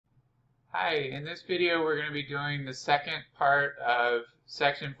Hi, in this video we're going to be doing the second part of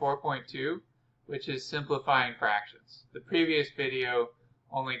section 4.2, which is simplifying fractions. The previous video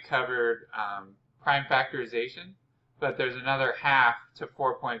only covered prime factorization, but there's another half to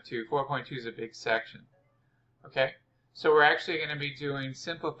 4.2. 4.2 is a big section. Okay, so we're actually going to be doing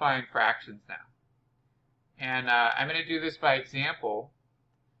simplifying fractions now. And I'm going to do this by example,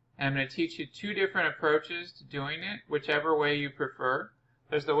 and I'm going to teach you two different approaches to doing it, whichever way you prefer.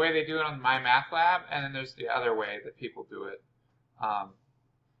 There's the way they do it on MyMathLab, and then there's the other way that people do it.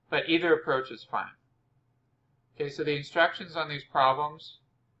 But either approach is fine. Okay, so the instructions on these problems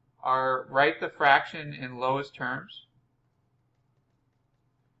are write the fraction in lowest terms.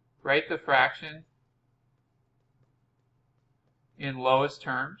 Write the fraction in lowest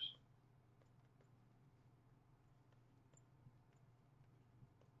terms.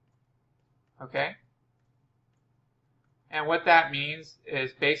 Okay? And what that means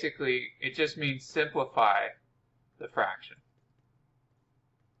is basically, it just means simplify the fraction.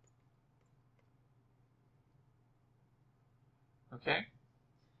 Okay?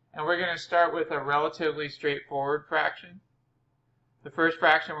 And we're going to start with a relatively straightforward fraction. The first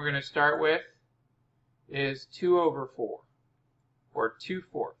fraction we're going to start with is 2 over 4, or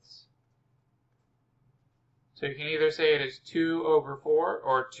 2/4. So you can either say it is 2 over 4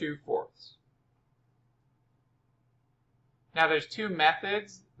 or 2/4. Now there's two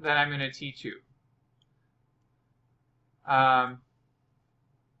methods that I'm going to teach you.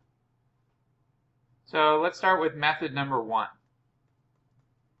 So let's start with method number 1.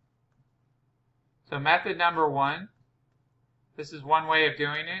 So method number 1, this is one way of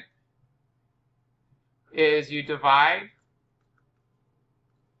doing it, is you divide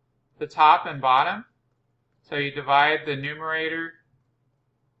the top and bottom. So you divide the numerator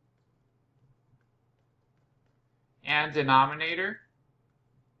and denominator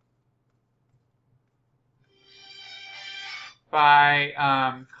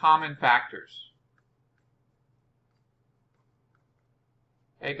by common factors.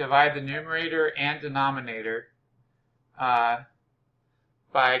 Okay, divide the numerator and denominator by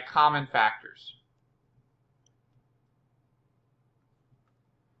common factors.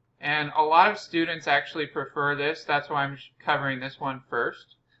 And a lot of students actually prefer this. That's why I'm covering this one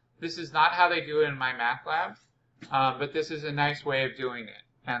first. This is not how they do it in MyMathLab. But this is a nice way of doing it,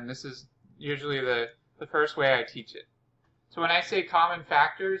 and this is usually the first way I teach it. So when I say common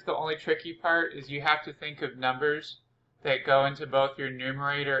factors, the only tricky part is you have to think of numbers that go into both your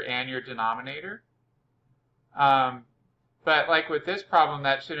numerator and your denominator. But like with this problem,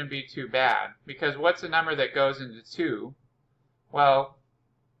 that shouldn't be too bad, because what's a number that goes into 2? Well,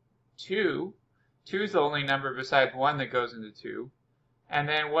 2 is the only number besides 1 that goes into 2. And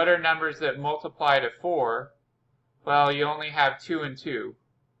then what are numbers that multiply to 4? Well, you only have 2 and 2.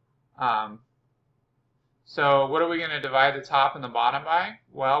 So what are we going to divide the top and the bottom by?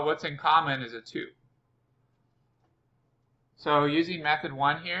 Well, what's in common is a 2. So using method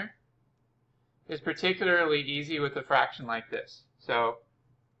 1 here is particularly easy with a fraction like this. So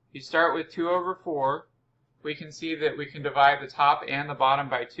you start with 2 over 4. We can see that we can divide the top and the bottom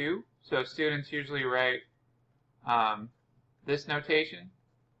by 2. So students usually write this notation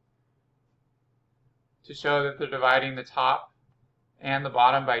to show that they're dividing the top and the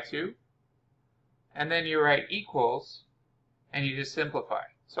bottom by 2. And then you write equals, and you just simplify.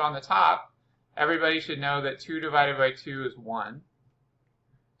 So on the top, everybody should know that 2 divided by 2 is 1.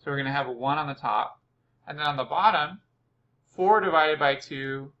 So we're going to have a 1 on the top. And then on the bottom, 4 divided by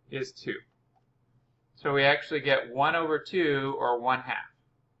 2 is 2. So we actually get 1 over 2, or 1/2.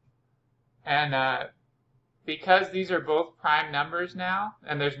 And because these are both prime numbers now,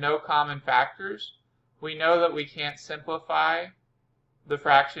 and there's no common factors, we know that we can't simplify the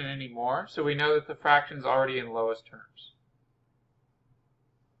fraction anymore, so we know that the fraction is already in lowest terms.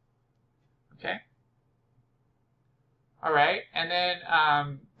 Okay? All right, and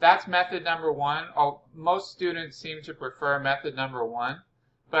then that's method number 1. Most students seem to prefer method number 1,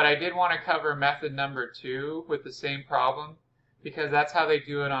 but I did want to cover method number 2 with the same problem, because that's how they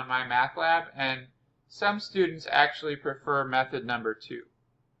do it on MyMathLab, and some students actually prefer method number 2.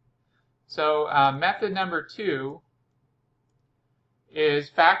 So method number 2 is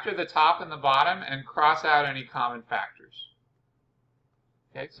factor the top and the bottom and cross out any common factors.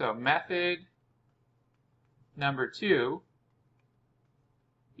 Okay, so method number 2,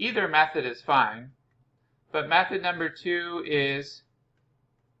 either method is fine, but method number 2 is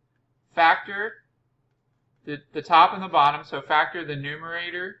factor the top and the bottom, so factor the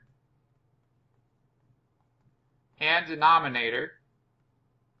numerator and denominator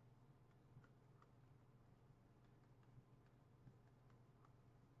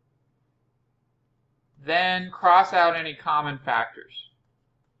Then cross out any common factors.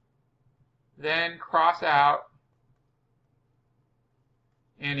 Then cross out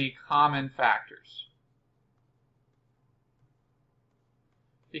any common factors.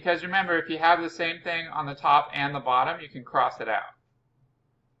 Because remember, if you have the same thing on the top and the bottom, you can cross it out.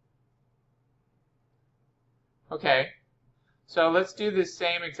 Okay, so let's do this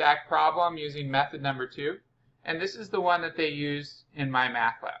same exact problem using method number 2. And this is the one that they use in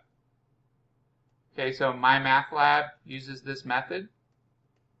MyMathLab. Okay, so MyMathLab uses this method.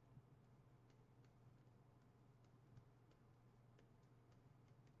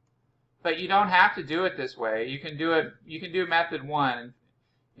 But you don't have to do it this way. You can do method 1.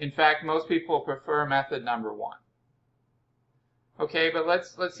 In fact, most people prefer method number 1. Okay, but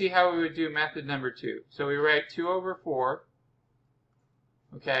let's see how we would do method number 2. So we write 2 over 4.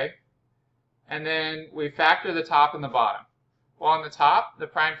 Okay? And then we factor the top and the bottom. Well, on the top, the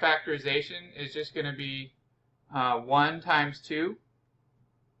prime factorization is just going to be 1 times 2.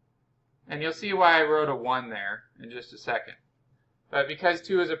 And you'll see why I wrote a 1 there in just a second. But because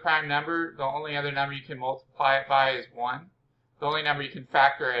 2 is a prime number, the only other number you can multiply it by is 1. The only number you can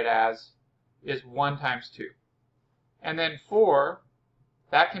factor it as is 1 times 2. And then 4,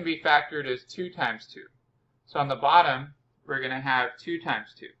 that can be factored as 2 times 2. So on the bottom, we're going to have 2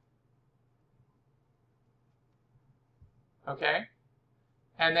 times 2. Okay?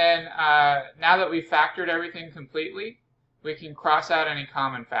 And then now that we've factored everything completely, we can cross out any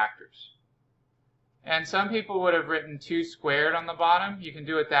common factors. And some people would have written 2 squared on the bottom. You can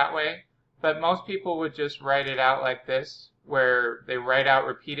do it that way. But most people would just write it out like this, where they write out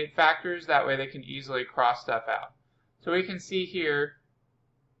repeated factors. That way they can easily cross stuff out. So we can see here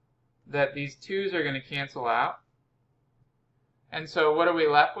that these 2's are going to cancel out. And so what are we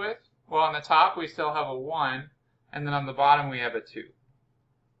left with? Well, on the top we still have a 1, and then on the bottom we have a 2.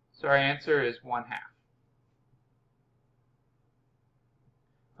 So our answer is 1/2.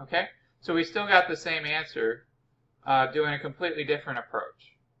 Okay? So we still got the same answer, doing a completely different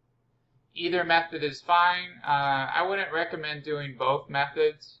approach. Either method is fine. I wouldn't recommend doing both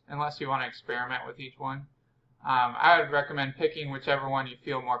methods unless you want to experiment with each one. I would recommend picking whichever one you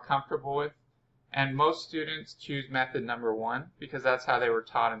feel more comfortable with. And most students choose method number 1 because that's how they were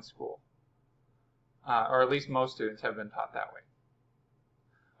taught in school. Or at least most students have been taught that way.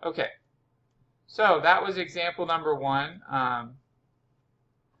 Okay, so that was example number 1.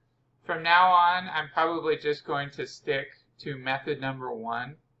 From now on, I'm probably just going to stick to method number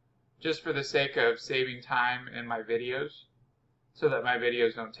 1, just for the sake of saving time in my videos, so that my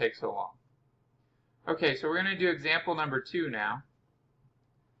videos don't take so long. Okay, so we're going to do example number 2 now.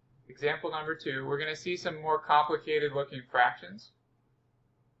 Example number 2, we're going to see some more complicated looking fractions.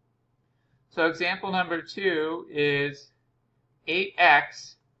 So example number 2 is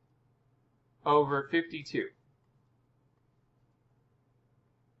 8x over 52.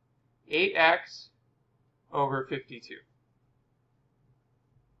 8x over 52.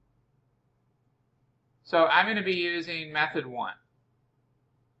 So I'm going to be using method 1.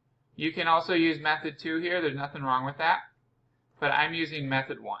 You can also use method 2 here. There's nothing wrong with that. But I'm using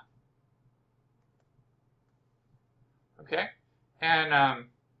method 1. Okay? And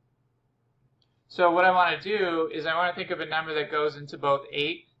so what I want to do is I want to think of a number that goes into both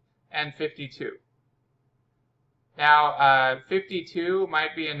 8 and 52. Now, 52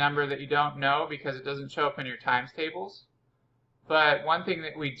 might be a number that you don't know because it doesn't show up in your times tables. But one thing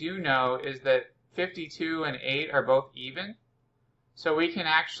that we do know is that 52 and 8 are both even. So we can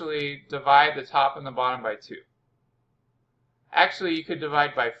actually divide the top and the bottom by 2. Actually, you could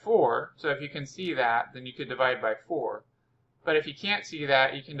divide by 4. So if you can see that, then you could divide by 4. But if you can't see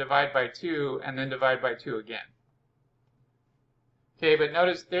that, you can divide by 2 and then divide by 2 again. Okay, but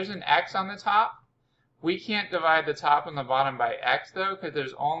notice there's an x on the top. We can't divide the top and the bottom by x, though, because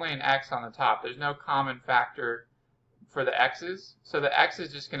there's only an x on the top. There's no common factor for the x's, so the x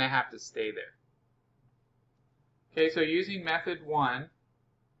is just going to have to stay there. Okay, so using method 1,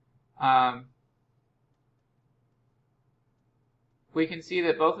 we can see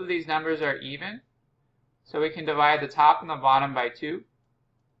that both of these numbers are even, so we can divide the top and the bottom by 2.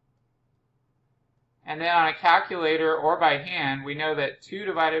 And then on a calculator or by hand, we know that 8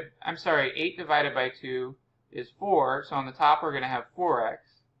 divided by 2 is 4. So on the top, we're going to have 4x.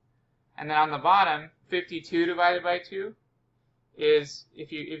 And then on the bottom, 52 divided by 2 is,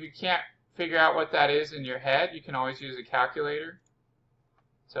 if you can't figure out what that is in your head, you can always use a calculator.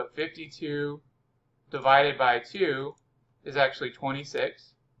 So 52 divided by 2 is actually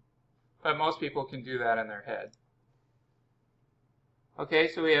 26. But most people can do that in their head. Okay,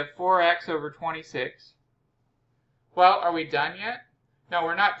 so we have 4x over 26. Well, are we done yet? No,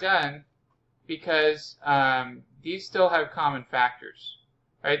 we're not done, because these still have common factors.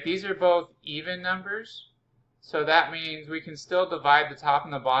 Right? These are both even numbers, so that means we can still divide the top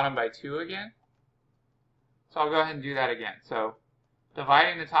and the bottom by 2 again. So I'll go ahead and do that again. So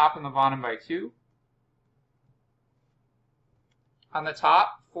dividing the top and the bottom by 2. On the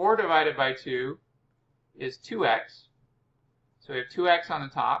top, 4 divided by 2 is 2x. So we have 2x on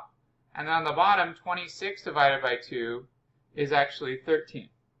the top. And then on the bottom, 26 divided by 2 is actually 13.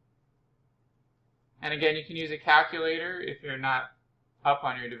 And again, you can use a calculator if you're not up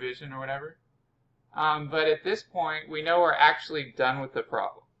on your division or whatever. But at this point, we know we're actually done with the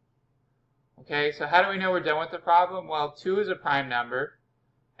problem. Okay, so how do we know we're done with the problem? Well, 2 is a prime number,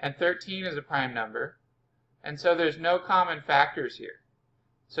 and 13 is a prime number, and so there's no common factors here.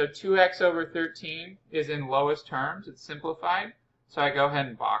 So 2x over 13 is in lowest terms, it's simplified, so I go ahead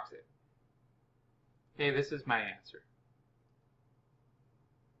and box it. Okay, this is my answer.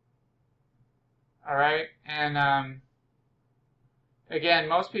 Alright, and again,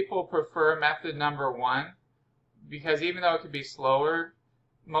 most people prefer method number 1, because even though it could be slower,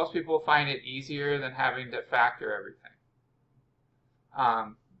 most people find it easier than having to factor everything.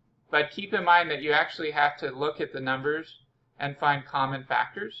 But keep in mind that you actually have to look at the numbers and find common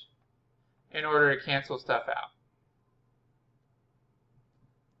factors in order to cancel stuff out.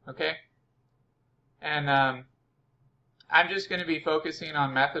 Okay? And I'm just going to be focusing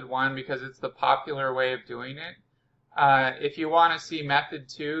on method 1 because it's the popular way of doing it. If you want to see method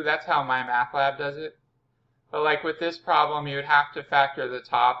 2, that's how MyMathLab does it. But like with this problem, you would have to factor the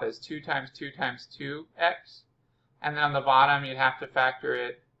top as 2 times 2 times 2x. And then on the bottom, you'd have to factor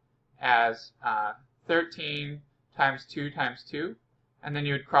it as 13 times 2 times 2. And then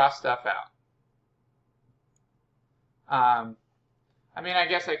you would cross stuff out. I mean, I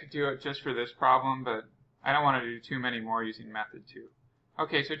guess I could do it just for this problem, but I don't want to do too many more using method 2.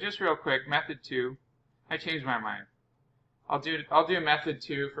 Okay, so just real quick, method 2. I changed my mind. I'll do method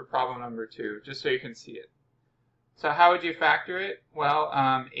 2 for problem number 2, just so you can see it. So how would you factor it? Well,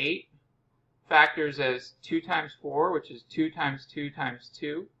 8 factors as 2 times 4, which is 2 times 2 times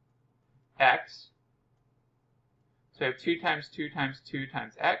 2, x. So you have 2 times 2 times 2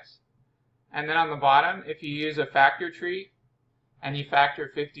 times x. And then on the bottom, if you use a factor tree and you factor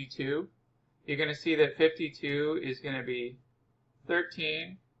 52, you're going to see that 52 is going to be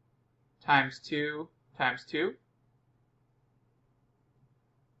 13 times 2 times 2.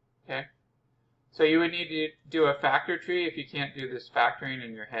 Okay? So you would need to do a factor tree if you can't do this factoring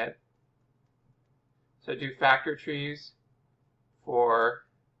in your head. So do factor trees for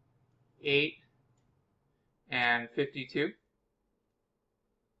 8 and 52.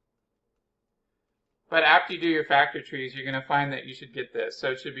 But after you do your factor trees, you're going to find that you should get this.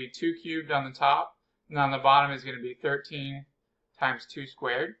 So it should be 2 cubed on the top, and on the bottom is going to be 13 times 2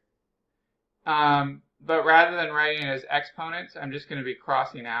 squared. But rather than writing it as exponents, I'm just going to be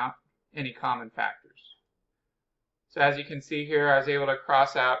crossing out any common factors. So as you can see here, I was able to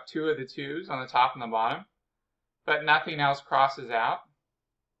cross out 2 of the 2's on the top and the bottom, but nothing else crosses out.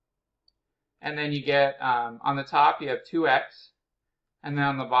 And then you get, on the top you have 2x, and then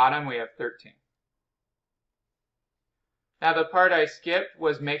on the bottom we have 13. Now the part I skipped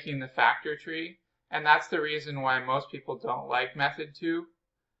was making the factor tree, and that's the reason why most people don't like method 2,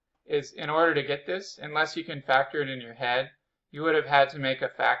 is in order to get this, unless you can factor it in your head, you would have had to make a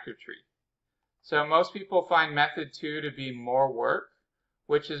factor tree. So most people find method 2 to be more work,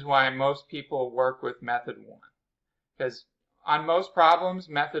 which is why most people work with method 1. Because on most problems,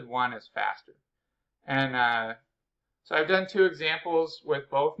 method 1 is faster. And so I've done 2 examples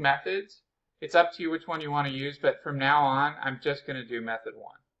with both methods. It's up to you which one you want to use, but from now on, I'm just going to do method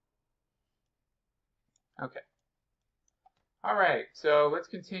 1. Okay. All right, so let's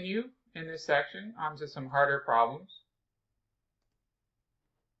continue in this section on to some harder problems.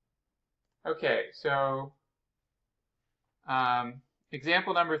 Okay, so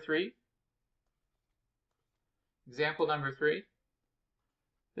example number 3. Example number 3.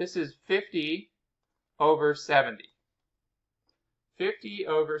 This is 50 over 70. 50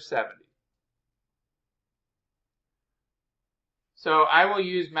 over 70. So I will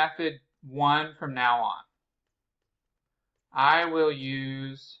use method 1 from now on. I will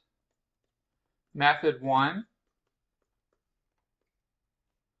use method 1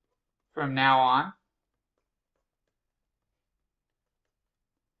 from now on.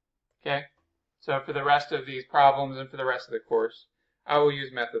 Okay, so for the rest of these problems and for the rest of the course, I will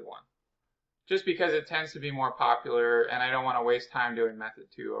use method 1. Just because it tends to be more popular and I don't want to waste time doing method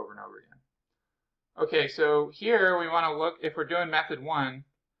 2 over and over again. Okay, so here we want to look, if we're doing method 1,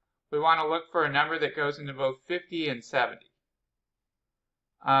 we want to look for a number that goes into both 50 and 70.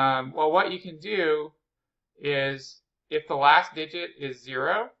 Well, what you can do is if the last digit is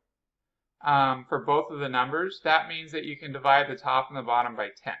 0 for both of the numbers, that means that you can divide the top and the bottom by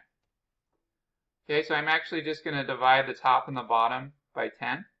 10. Okay, so I'm actually just going to divide the top and the bottom by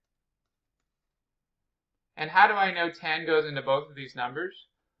 10. And how do I know 10 goes into both of these numbers?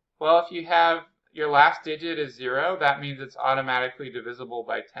 Well, if you have your last digit is 0, that means it's automatically divisible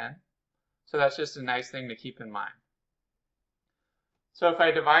by 10. So that's just a nice thing to keep in mind. So if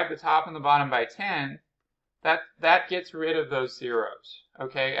I divide the top and the bottom by 10, that gets rid of those zeros.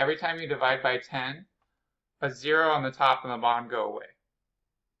 Okay, every time you divide by 10, a 0 on the top and the bottom go away.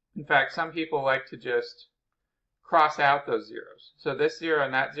 In fact, some people like to just cross out those zeros. So this 0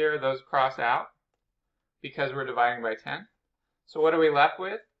 and that 0, those cross out because we're dividing by 10. So what are we left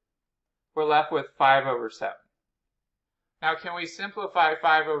with? We're left with 5 over 7. Now, can we simplify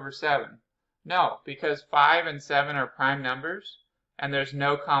 5 over 7? No, because 5 and 7 are prime numbers, and there's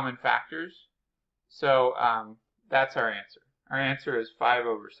no common factors. So that's our answer. Our answer is 5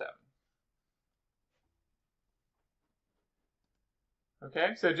 over 7. Okay,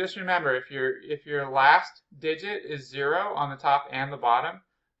 so just remember, if your last digit is 0 on the top and the bottom,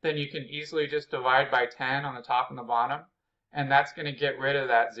 then you can easily just divide by 10 on the top and the bottom, and that's going to get rid of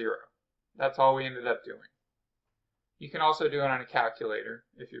that 0. That's all we ended up doing. You can also do it on a calculator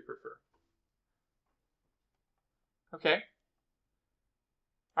if you prefer. Okay.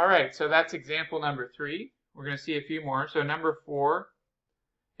 All right, so that's example number 3. We're going to see a few more. So number 4,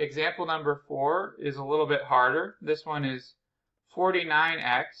 example number 4 is a little bit harder. This one is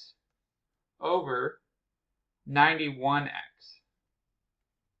 49x over 91x.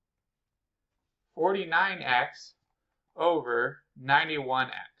 49x over 91x.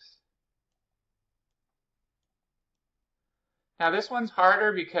 Now this one's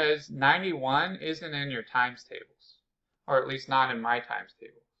harder because 91 isn't in your times tables, or at least not in my times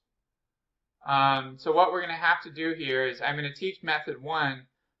table. So what we're going to have to do here is I'm going to teach method 1,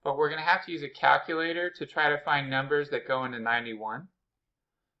 but we're going to have to use a calculator to try to find numbers that go into 91.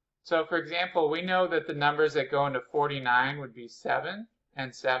 So for example, we know that the numbers that go into 49 would be 7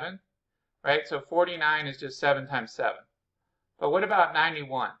 and 7, right? So 49 is just 7 times 7. But what about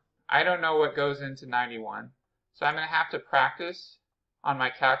 91? I don't know what goes into 91. So I'm going to have to practice on my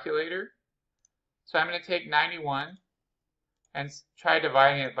calculator. So I'm going to take 91 and try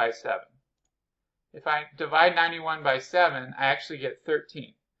dividing it by 7. If I divide 91 by 7, I actually get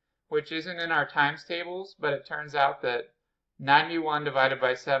 13, which isn't in our times tables, but it turns out that 91 divided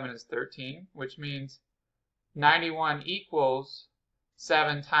by 7 is 13, which means 91 equals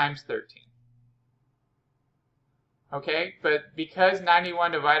 7 times 13. Okay, but because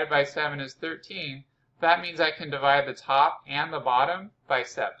 91 divided by 7 is 13, that means I can divide the top and the bottom by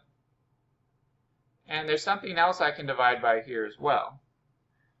 7. And there's something else I can divide by here as well.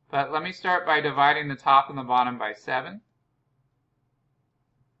 But let me start by dividing the top and the bottom by 7.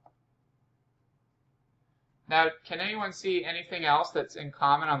 Now, can anyone see anything else that's in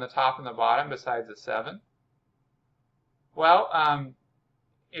common on the top and the bottom besides the 7? Well,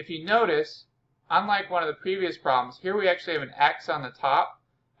 if you notice, unlike one of the previous problems, here we actually have an x on the top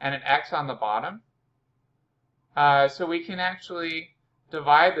and an x on the bottom. So we can actually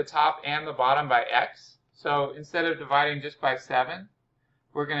divide the top and the bottom by x. So instead of dividing just by 7,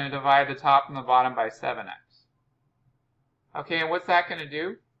 we're going to divide the top and the bottom by 7x. Okay, and what's that going to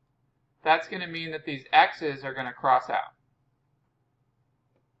do? That's going to mean that these x's are going to cross out.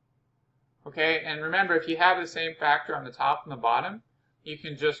 Okay, and remember, if you have the same factor on the top and the bottom, you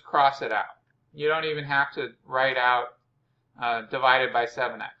can just cross it out. You don't even have to write out divided by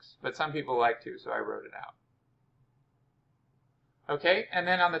 7x, but some people like to, so I wrote it out. Okay, and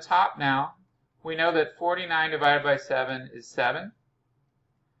then on the top now, we know that 49 divided by 7 is 7.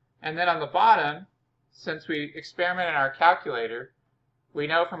 And then on the bottom, since we experimented in our calculator, we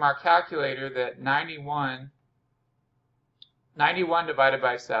know from our calculator that 91 divided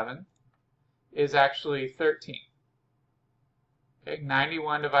by 7 is actually 13. Okay,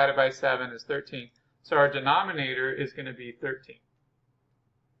 91 divided by 7 is 13. So our denominator is going to be 13.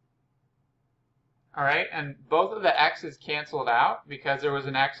 All right, and both of the x's canceled out because there was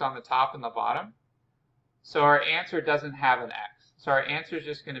an x on the top and the bottom. So our answer doesn't have an x. So our answer is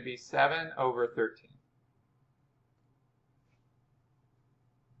just going to be 7 over 13.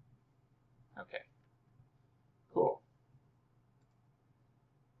 Okay, cool.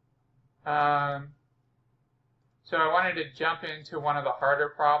 So I wanted to jump into one of the harder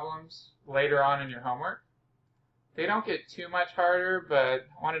problems later on in your homework. They don't get too much harder, but I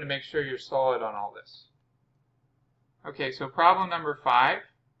wanted to make sure you're solid on all this. Okay, so problem number 5,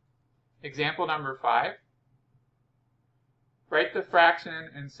 example number 5. write the fraction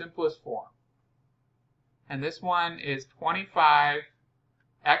in simplest form. And this one is 25xy,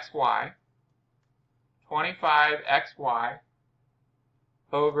 25xy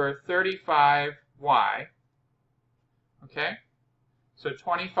over 35y. Okay? So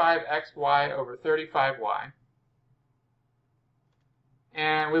 25xy over 35y.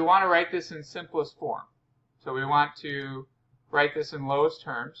 And we want to write this in simplest form. So we want to write this in lowest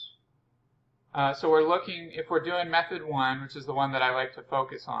terms. So we're looking, if we're doing method 1, which is the one that I like to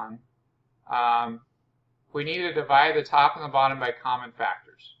focus on, we need to divide the top and the bottom by common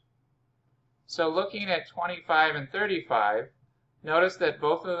factors. So looking at 25 and 35, notice that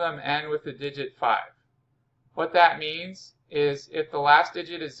both of them end with the digit 5. What that means is if the last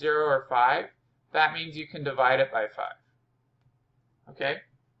digit is 0 or 5, that means you can divide it by 5. Okay?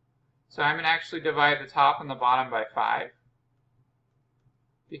 So I'm going to actually divide the top and the bottom by 5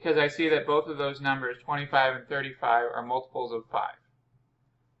 because I see that both of those numbers, 25 and 35, are multiples of 5.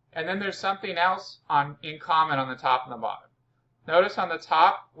 And then there's something else in common on the top and the bottom. Notice on the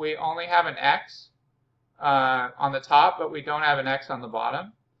top we only have an x on the top, but we don't have an x on the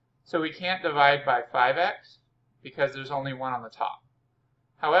bottom. So we can't divide by 5x because there's only one on the top.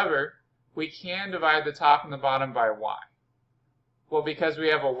 However, we can divide the top and the bottom by y. Well, because we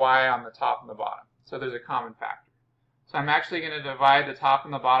have a y on the top and the bottom. So there's a common factor. So I'm actually going to divide the top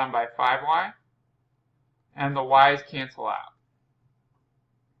and the bottom by 5y, and the y's cancel out.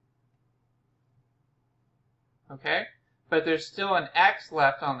 Okay? But there's still an x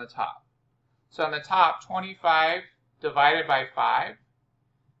left on the top. So on the top, 25 divided by 5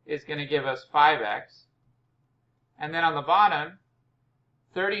 is going to give us 5x. And then on the bottom,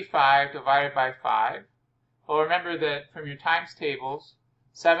 35 divided by 5. Well, remember that from your times tables,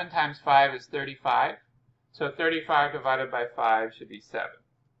 7 times 5 is 35. So 35 divided by 5 should be 7.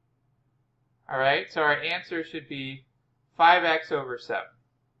 Alright, so our answer should be 5x over 7.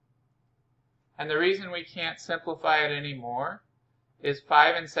 And the reason we can't simplify it anymore is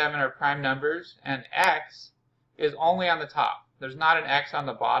 5 and 7 are prime numbers, and x is only on the top. There's not an x on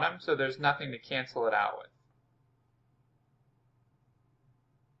the bottom, so there's nothing to cancel it out with.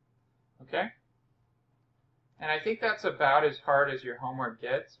 Okay? And I think that's about as hard as your homework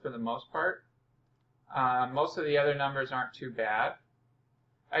gets for the most part. Most of the other numbers aren't too bad.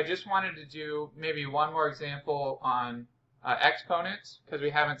 I just wanted to do maybe one more example on exponents, because we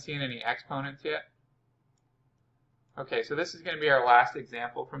haven't seen any exponents yet. Okay, so this is going to be our last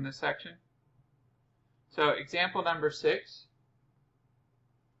example from this section. So example number 6,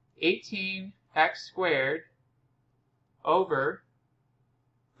 18x squared over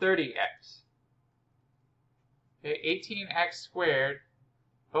 30x. Okay, 18x squared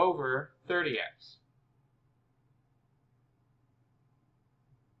over 30x.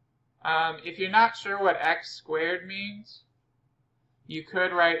 If you're not sure what x squared means, you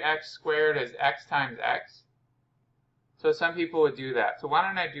could write x squared as x times x. So some people would do that. So why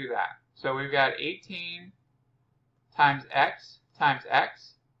don't I do that? So we've got 18 times x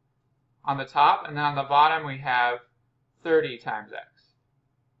on the top, and then on the bottom we have 30 times x.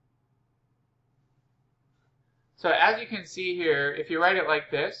 So as you can see here, if you write it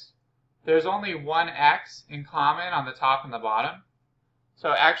like this, there's only one x in common on the top and the bottom.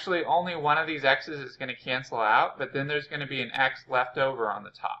 So actually only one of these x's is going to cancel out, but then there's going to be an x left over on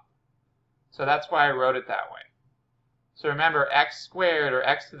the top. So that's why I wrote it that way. So remember, x squared, or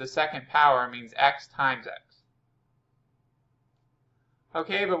x to the second power, means x times x.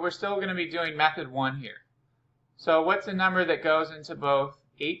 Okay, but we're still going to be doing method 1 here. So what's the number that goes into both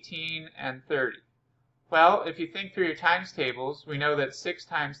 18 and 30? Well, if you think through your times tables, we know that 6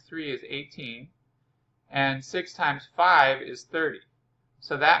 times 3 is 18, and 6 times 5 is 30.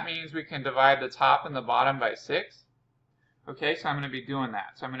 So that means we can divide the top and the bottom by 6. Okay, so I'm going to be doing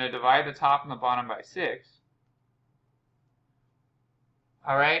that. So I'm going to divide the top and the bottom by 6.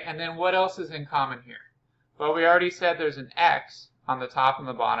 Alright, and then what else is in common here? Well, we already said there's an x on the top and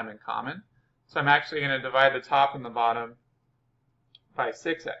the bottom in common. So I'm actually going to divide the top and the bottom by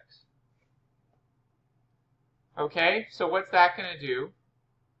 6x. Okay, so what's that going to do?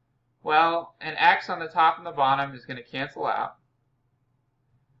 Well, an x on the top and the bottom is going to cancel out.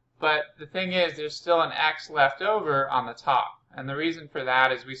 But the thing is, there's still an x left over on the top. And the reason for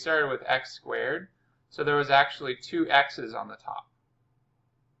that is we started with x squared, so there was actually 2 x's on the top.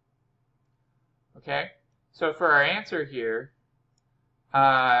 Okay, so for our answer here,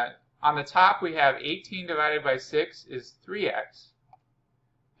 on the top we have 18 divided by 6 is 3x.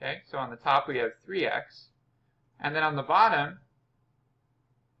 Okay, so on the top we have 3x. And then on the bottom,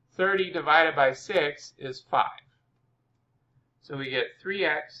 30 divided by 6 is 5. So we get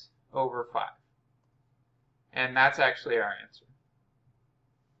 3x over 5. And that's actually our answer.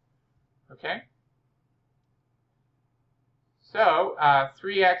 Okay? So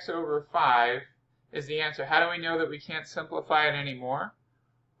 3x over 5 is the answer. How do we know that we can't simplify it anymore?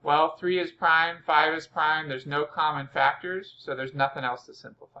 Well, 3 is prime, 5 is prime, there's no common factors, so there's nothing else to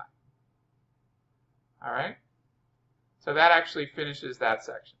simplify. All right? So that actually finishes that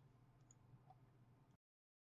section.